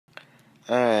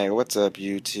Alright, what's up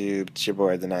YouTube? It's your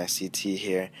boy, the ICT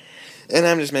here. And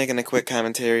I'm just making a quick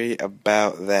commentary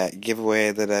about that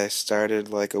giveaway that I started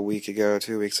like a week ago,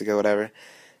 2 weeks ago, whatever.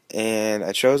 And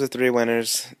I chose the 3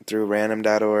 winners through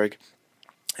random.org.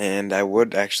 And I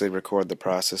would actually record the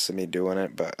process of me doing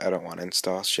it, but I don't want to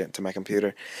install shit to my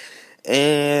computer.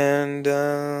 And,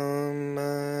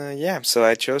 yeah, so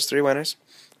I chose 3 winners.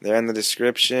 They're in the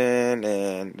description,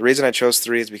 and the reason I chose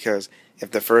 3 is because if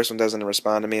the first one doesn't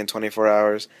respond to me in 24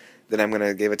 hours, then I'm going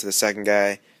to give it to the second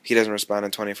guy. If he doesn't respond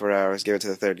in 24 hours, give it to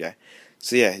the third guy.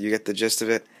 So yeah, you get the gist of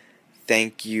it.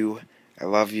 Thank you. I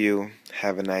love you.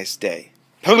 Have a nice day.